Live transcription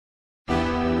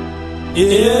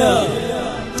Yeah.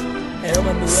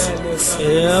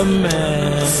 Yeah,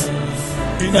 man.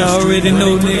 I already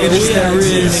know, nigga, this that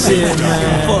real shit,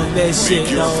 man. Fuck that shit,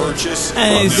 dog.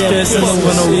 I ain't stressing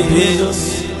over no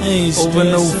bitch. I ain't over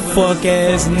no fuck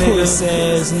ass nigga.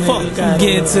 Fuck, I'm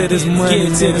getting to this money,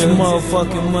 to this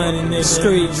motherfucking money, nigga.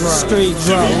 Straight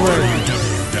drop work.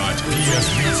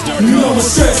 No more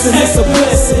stressing, it's a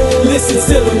blessing. Listen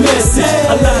to the message.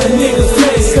 A lot of niggas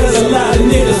flex, cause a lot of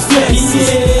niggas flex.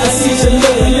 I see your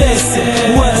little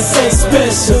lesson. What I say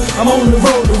special, I'm on the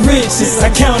road to riches.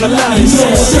 I count a lot of no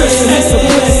more stressing, it's a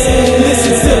blessing.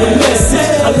 Listen to the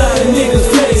message. A lot of niggas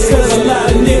flex, cause a lot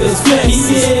of niggas flex.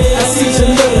 I see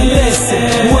your little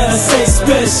lesson. What I say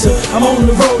special, I'm on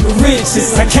the road to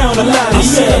riches. I count a lot of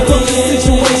shit. I'm from the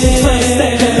situation trying to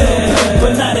stack it up,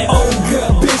 but not that old girl,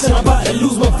 bitch. I'm about to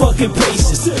lose my fucking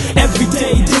patience. Every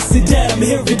day, this and that, I'm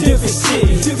hearing different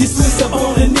shit. You switch up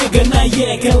on a nigga, now you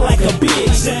acting like a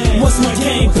bitch. What's my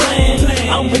game plan?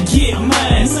 I'ma get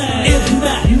mine. If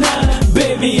not now,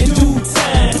 baby, in due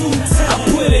time, I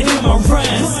put it in my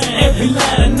rhymes. Every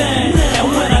line of 9, and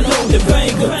when I load the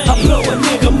banger, I blow a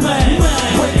nigga mind,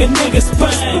 break a nigga's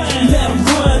spine, let him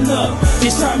run up. They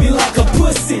try me like a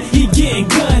pussy, he getting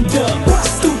gunned up.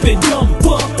 Stupid dumb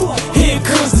fuck, here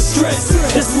comes the stress.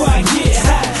 That's why I get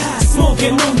high,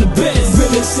 smoking on the best.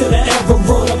 Really shit I ever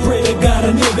wrote. I pray to God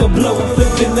a nigga blow,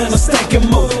 flipping and I'm stacking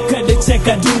more. Cut the check,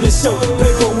 I do the show,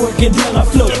 paperwork and then I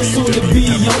float. Soon to be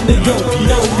on the go,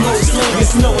 no more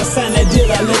slangers, no I sign that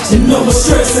deal, I let you know. No more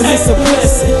stressing, it's a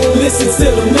blessing. Listen to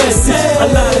the message. A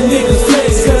lot of niggas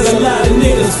flex, cause a lot of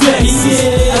niggas flex.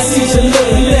 I see your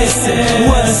little lesson.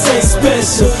 What I say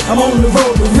special, I'm on the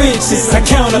road to riches. I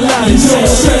count a lot of no more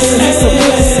stressing, it's a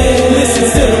blessing. Listen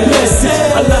to the message.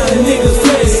 A lot of niggas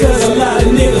flex, cause a lot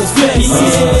of niggas flex.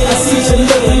 I see your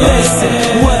little lesson.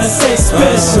 What I say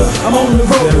special, I'm on the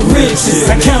road to riches.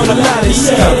 I count a lot of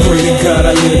shit. I pray to God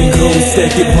I let it go,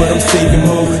 stack it, but I'm saving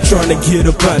more. Trying to get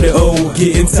up out the old,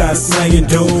 getting tired of slanging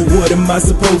dough. What am I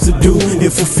supposed to do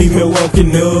if a female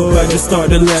walking up? I just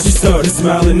started laughing, she started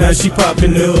smiling, now she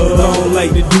popping up. I don't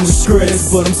like to do the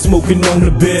stress, but I'm smoking on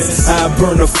the best. I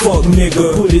burn a fuck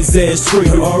nigga, put his ass straight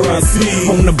to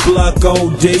RIP. On the block all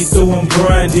day, so I'm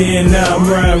grinding. Now I'm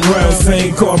riding around,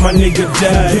 same car, my nigga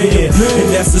died in. And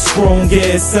that's a strong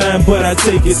ass sign, but I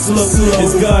take it slow.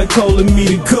 Is God calling me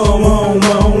to come home?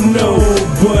 I don't know,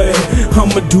 but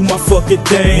I'ma do my fucking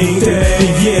thing.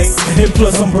 Yes, and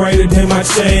plus I'm brighter than my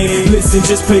chain. Listen,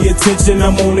 just pay attention,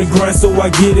 I'm on the grind, so I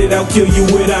get it. I'll kill you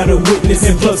without a witness,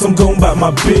 and plus I'm gon' about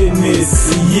my business.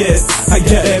 Yes, I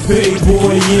got that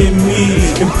payboy in me,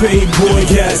 and payboy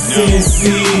got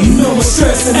CNC. No more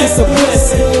stressing, it's a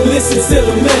blessing. Listen to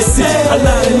the message. A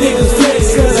lot of niggas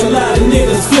flex, cause a lot of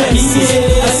niggas flex.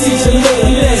 I see your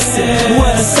little lesson.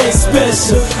 What I say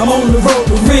special, I'm on the road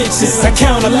to riches. I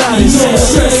count a lot of shit. No more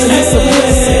stressing, it's a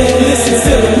blessing. Listen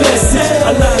to the message.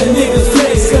 A lot of niggas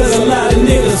flex, cause a lot of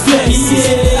niggas flex.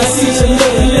 I see your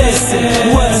little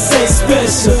lesson. What I say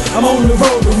special, I'm on the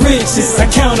road to riches. I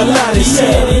count a lot of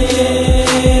shit.